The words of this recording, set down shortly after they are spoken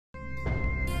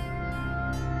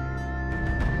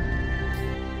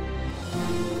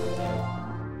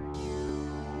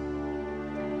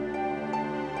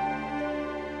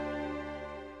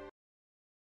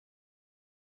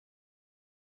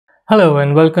Hello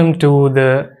and welcome to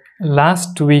the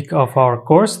last week of our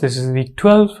course. This is week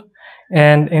 12,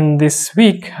 and in this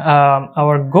week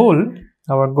our goal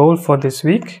for this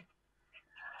week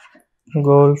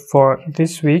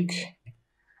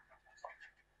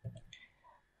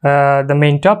the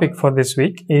main topic for this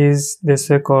week is the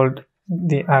so-called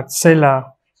the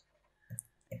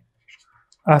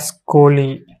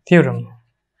Arzelà-Ascoli theorem,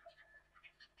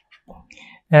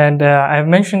 and I've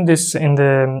mentioned this in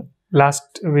the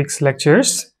last week's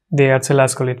lectures, the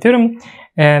Arzelà-Ascoli theorem,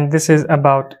 and this is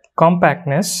about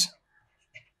compactness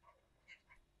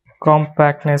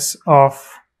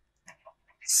of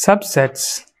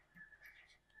subsets.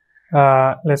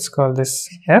 Let's call this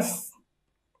F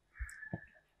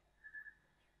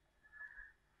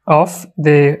of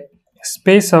the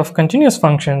space of continuous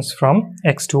functions from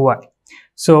x to y.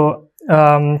 So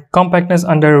compactness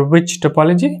under which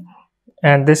topology,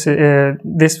 and this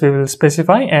we will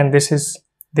specify, and this is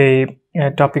the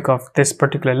topic of this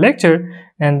particular lecture,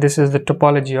 and this is the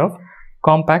topology of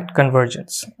compact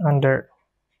convergence. Under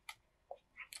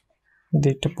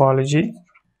the topology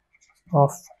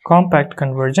of compact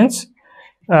convergence,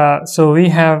 so we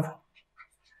have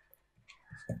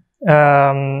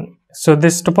so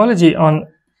this topology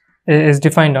is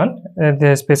defined on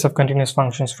the space of continuous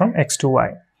functions from x to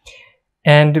y.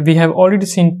 And we have already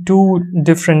seen two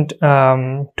different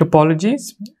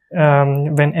topologies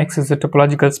when x is a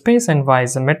topological space and y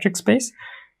is a metric space.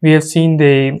 We have seen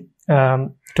the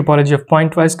topology of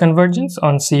pointwise convergence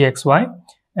on CXY,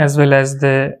 as well as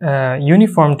the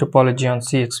uniform topology on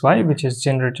CXY, which is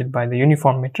generated by the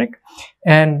uniform metric.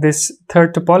 And this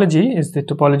third topology is the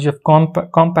topology of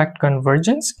compact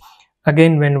convergence,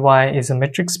 again when y is a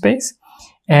metric space,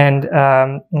 and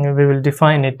we will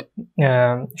define it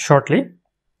shortly.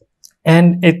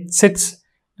 And it sits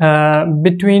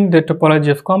between the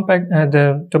topology of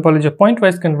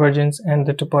pointwise convergence and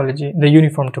the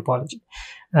uniform topology,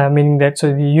 meaning that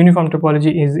so the uniform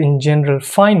topology is in general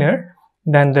finer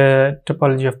than the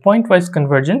topology of pointwise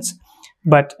convergence,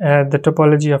 but the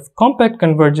topology of compact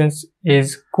convergence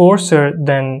is coarser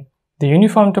than the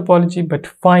uniform topology but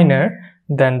finer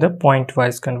than the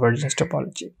pointwise convergence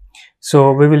topology.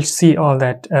 So we will see all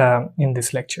that in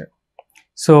this lecture.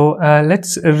 So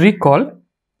let's recall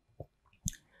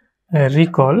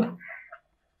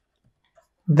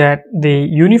that the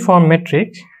uniform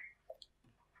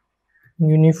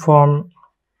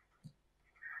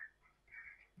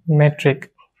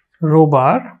metric rho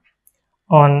bar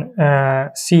on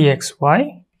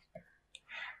CXY.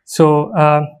 So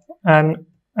I'm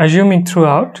assuming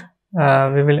throughout,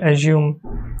 we will assume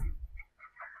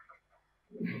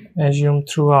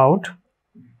throughout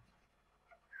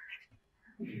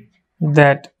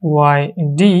that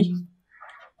YD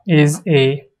is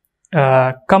a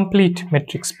complete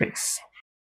metric space.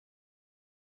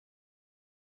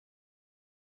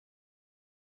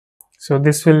 So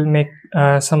this will make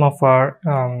some of our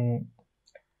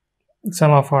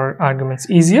arguments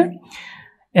easier.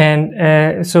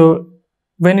 And so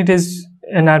when it is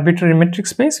an arbitrary metric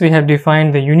space, we have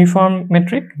defined the uniform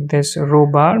metric, this rho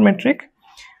bar metric,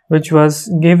 which was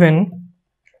given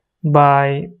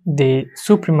by the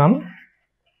supremum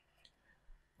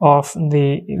of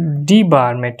the d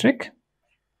bar metric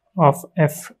of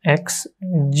fx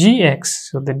gx,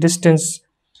 so the distance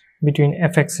between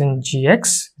fx and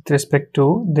gx with respect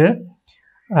to the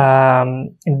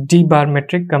d bar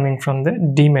metric coming from the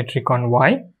d metric on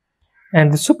y,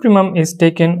 and the supremum is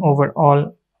taken over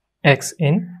all x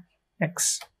in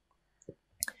x.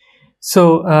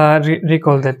 So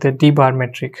recall that the d bar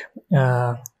metric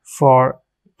for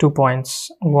 2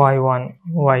 points y1,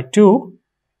 y2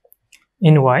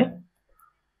 in y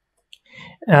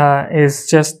is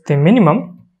just the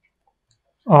minimum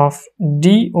of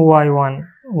dy1,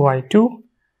 y2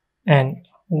 and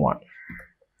 1.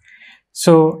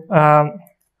 So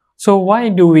so why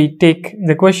do we take,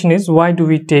 the question is, why do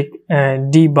we take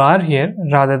d bar here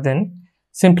rather than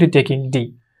simply taking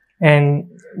d? And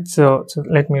so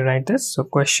let me write this. So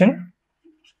question,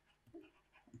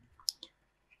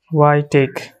 why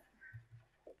take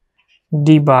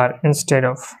d bar instead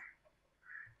of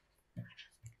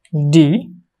d?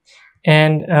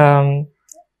 And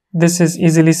this is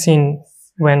easily seen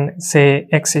when, say,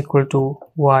 x equal to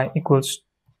y equals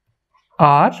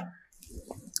r,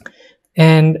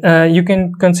 and you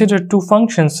can consider two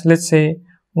functions. Let's say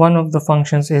one of the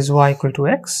functions is y equal to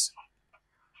x,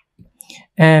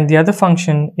 and the other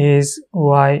function is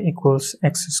y equals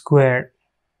x squared.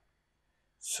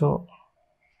 So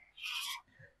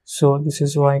this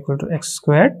is y equal to x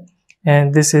squared,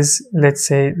 and this is, let's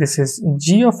say, this is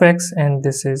g of x and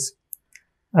this is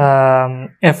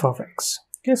f of x.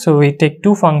 Okay, so we take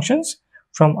two functions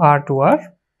from R to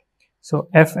R. So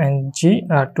f and g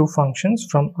are two functions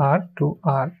from R to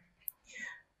R.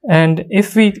 And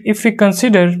if we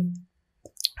consider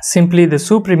simply the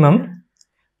supremum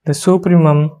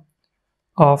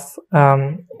of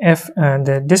f,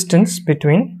 the distance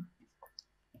between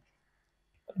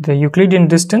the Euclidean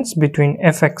distance between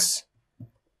fx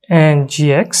and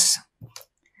gx,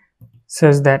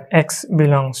 says that x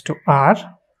belongs to R,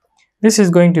 this is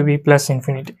going to be plus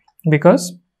infinity,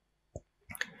 because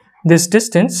this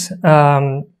distance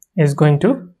is going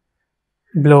to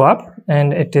blow up,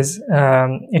 and it is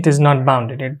not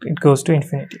bounded, it goes to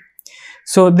infinity.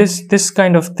 So this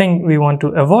kind of thing we want to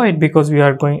avoid, because we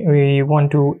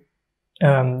want to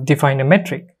define a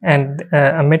metric, and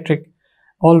a metric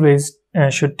always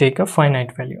should take a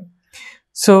finite value.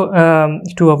 So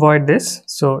to avoid this,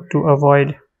 to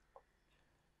avoid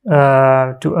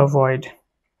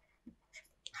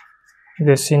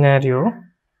the scenario,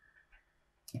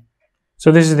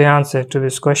 so this is the answer to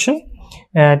this question.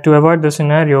 To avoid the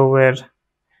scenario where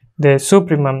the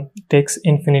supremum takes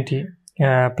infinity,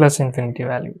 plus infinity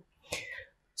value.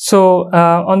 So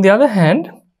on the other hand,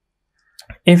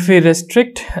 if we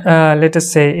restrict, let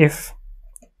us say if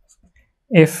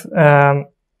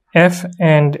f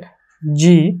and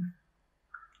g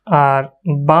are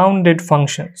bounded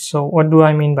functions. So what do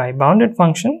I mean by bounded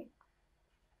function?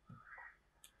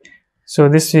 So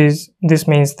this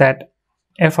means that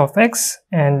f of x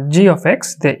and g of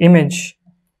x, the image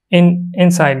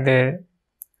inside the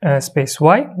space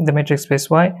y, the metric space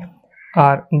y,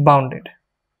 are bounded.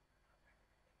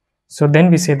 So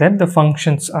then we say that the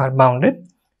functions are bounded.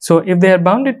 So if they are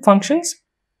bounded functions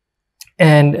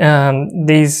and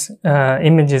these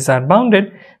images are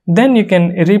bounded, then you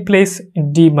can replace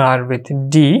d bar with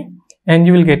d and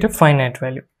you will get a finite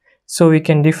value. So we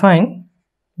can define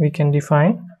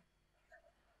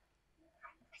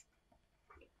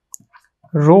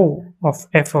rho of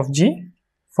f of g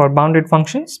for bounded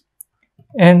functions,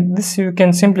 and this you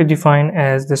can simply define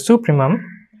as the supremum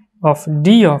of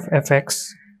d of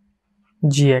fx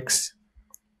gx,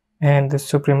 and the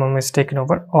supremum is taken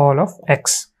over all of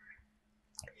x.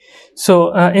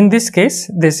 So in this case,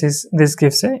 this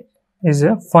gives a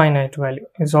finite value,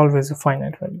 is always a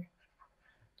finite value,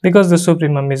 because the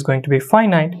supremum is going to be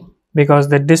finite, because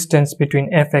the distance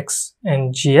between fx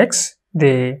and gx,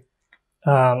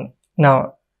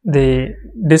 now the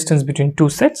distance between two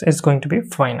sets is going to be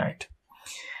finite.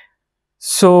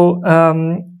 So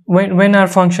when are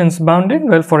functions bounded?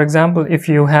 Well, for example, if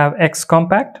you have x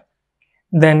compact,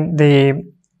 then the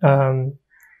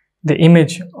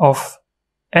image of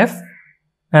x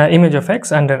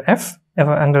under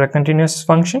under a continuous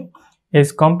function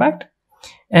is compact,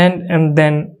 and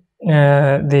then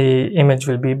the image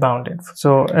will be bounded.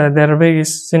 So there are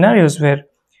various scenarios where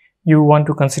you want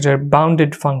to consider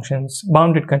bounded functions,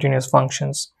 bounded continuous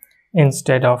functions,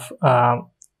 instead of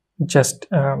just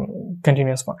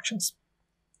continuous functions.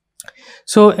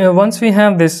 So once we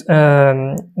have this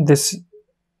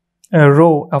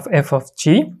row of f of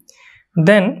g,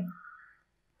 then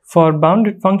for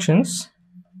bounded functions,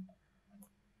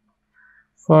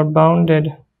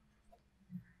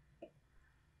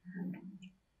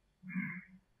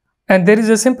 and there is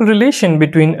a simple relation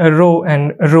between a row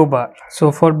and a row bar.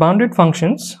 So for bounded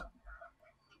functions,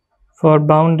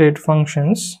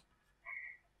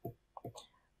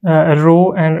 a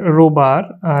row and row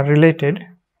bar are related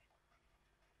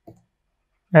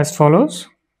as follows.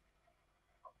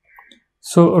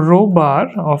 So row bar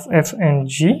of f and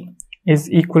g is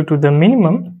equal to the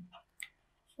minimum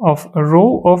of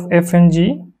row of f and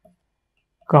g,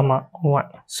 comma 1.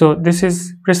 So this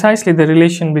is precisely the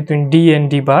relation between d and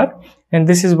d bar, and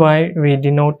this is why we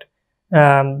denote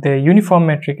the uniform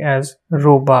metric as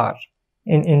row bar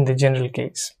in the general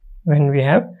case when we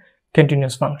have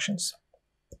continuous functions.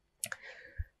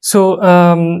 So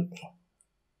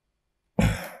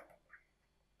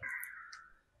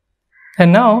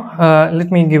and now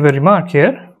let me give a remark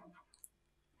here.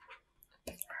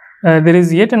 There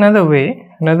is yet another way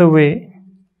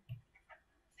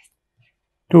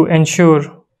to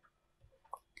ensure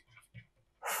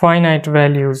finite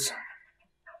values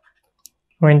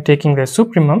when taking the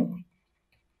supremum.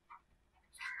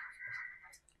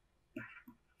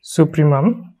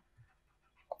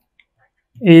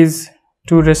 Is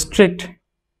to restrict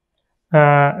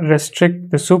the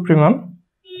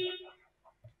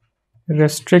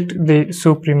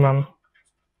supremum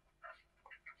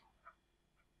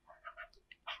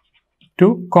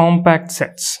to compact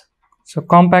sets. So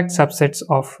compact subsets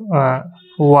of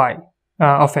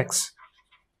of x.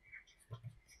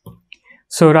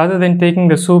 So rather than taking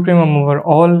the supremum over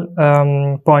all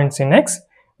points in X,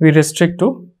 we restrict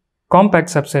to compact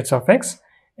subsets of X,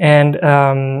 and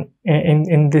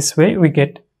in this way we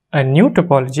get a new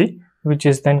topology, which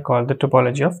is then called the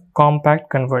topology of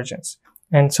compact convergence.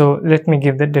 And so let me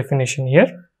give the definition here.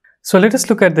 So let us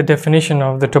look at the definition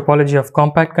of the topology of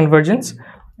compact convergence,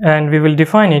 and we will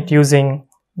define it using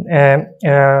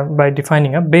by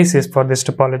defining a basis for this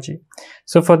topology.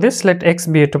 So for this, let X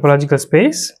be a topological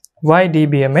space, YD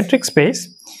be a metric space,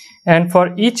 and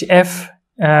for each f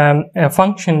a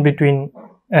function between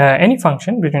any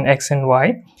function between x and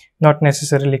y, not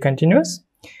necessarily continuous,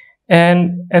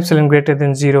 and epsilon greater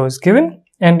than 0 is given,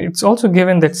 and it's also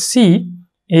given that C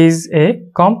is a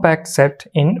compact set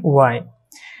in Y.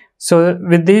 So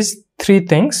with these three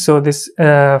things, so this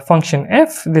function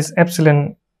f, this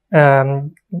epsilon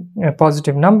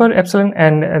positive number epsilon,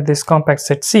 and this compact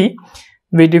set C,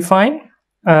 we define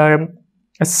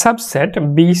a subset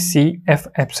BCF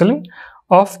epsilon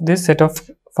of this set of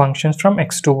functions from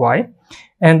x to y,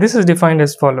 and this is defined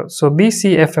as follows. So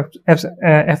BCF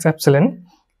f epsilon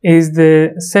is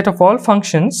the set of all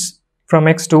functions from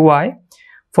x to y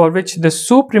for which the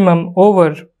supremum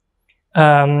over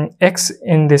x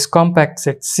in this compact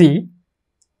set C,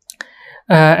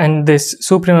 and this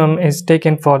supremum is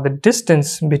taken for the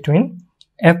distance between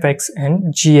fx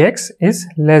and gx is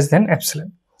less than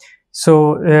epsilon.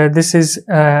 So this is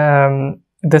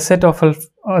the set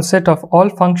of all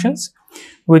functions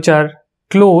which are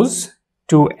close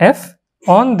to f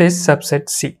on this subset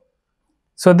C.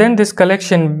 So then this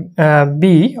collection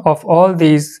B of all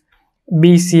these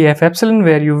BCF epsilon,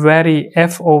 where you vary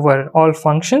f over all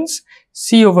functions,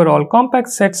 C over all compact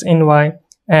sets in Y,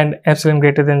 and epsilon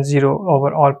greater than 0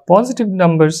 over all positive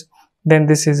numbers, then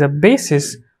this is a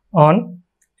basis on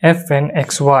Fn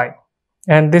xy,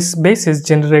 and this basis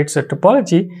generates a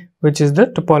topology which is the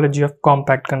topology of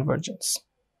compact convergence.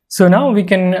 So now we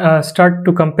can start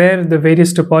to compare the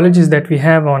various topologies that we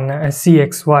have on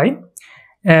CXY,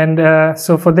 and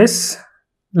so for this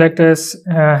let us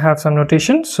have some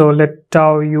notation. So let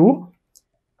tau u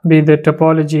be the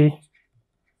topology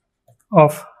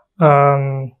of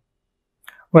the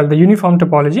uniform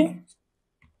topology,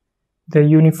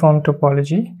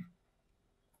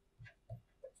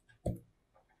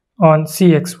 on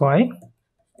CXY.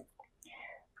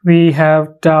 We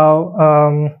have tau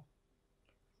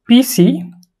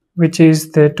PC, which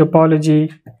is the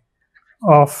topology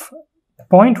of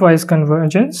pointwise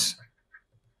convergence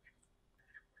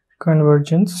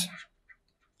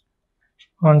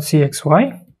on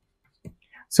CXY.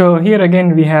 So here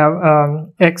again we have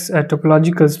X a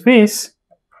topological space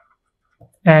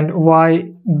and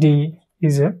YD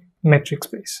is a metric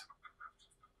space.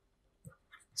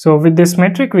 So with this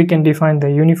metric we can define the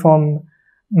uniform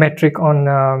metric on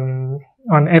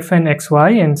Fn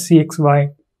xy, and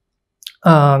CXY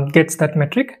gets that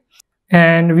metric.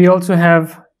 And we also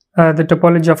have the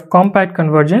topology of compact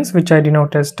convergence, which I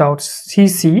denote as tau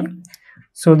CC.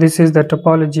 So this is the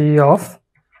topology of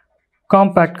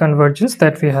compact convergence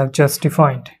that we have just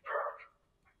defined.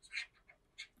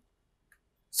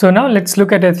 So now let's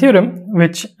look at a theorem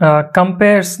which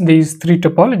compares these three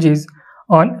topologies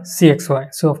on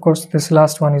CXY. So of course this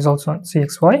last one is also on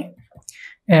CXY,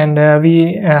 and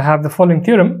we have the following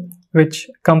theorem which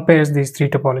compares these three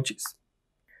topologies.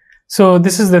 So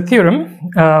this is the theorem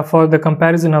for the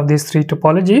comparison of these three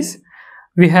topologies.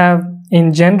 We have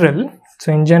in general,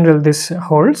 this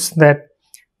holds that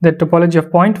the topology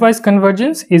of pointwise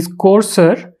convergence is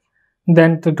coarser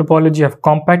than the topology of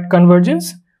compact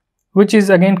convergence, which is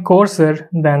again coarser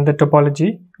than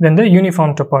the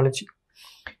uniform topology.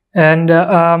 And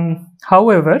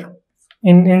however,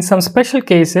 in some special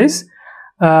cases,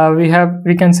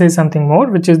 we can say something more,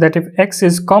 which is that if X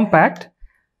is compact,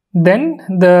 then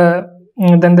the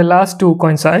last two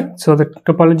coincide. So the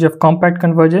topology of compact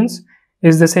convergence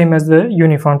is the same as the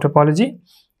uniform topology.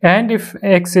 And if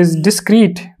X is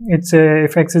discrete,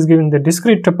 if X is given the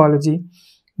discrete topology,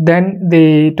 then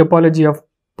the topology of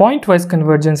pointwise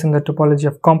convergence and the topology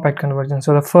of compact convergence,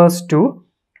 so the first two,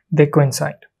 they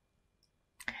coincide.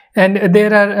 And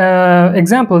there are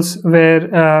examples where,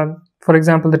 for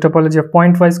example, the topology of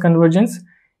pointwise convergence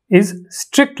is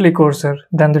strictly coarser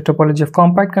than the topology of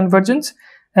compact convergence,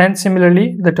 and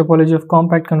similarly the topology of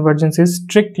compact convergence is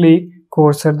strictly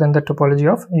coarser than the topology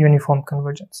of uniform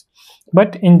convergence.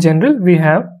 But in general we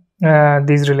have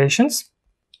these relations,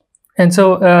 and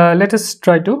so let us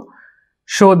try to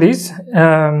show these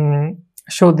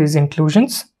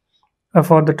inclusions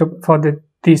for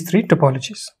these three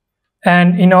topologies.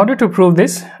 And in order to prove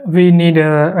this, we need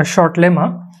a short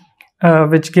lemma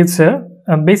which gives a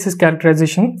basis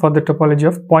characterization for the topology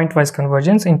of pointwise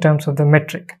convergence in terms of the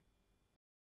metric.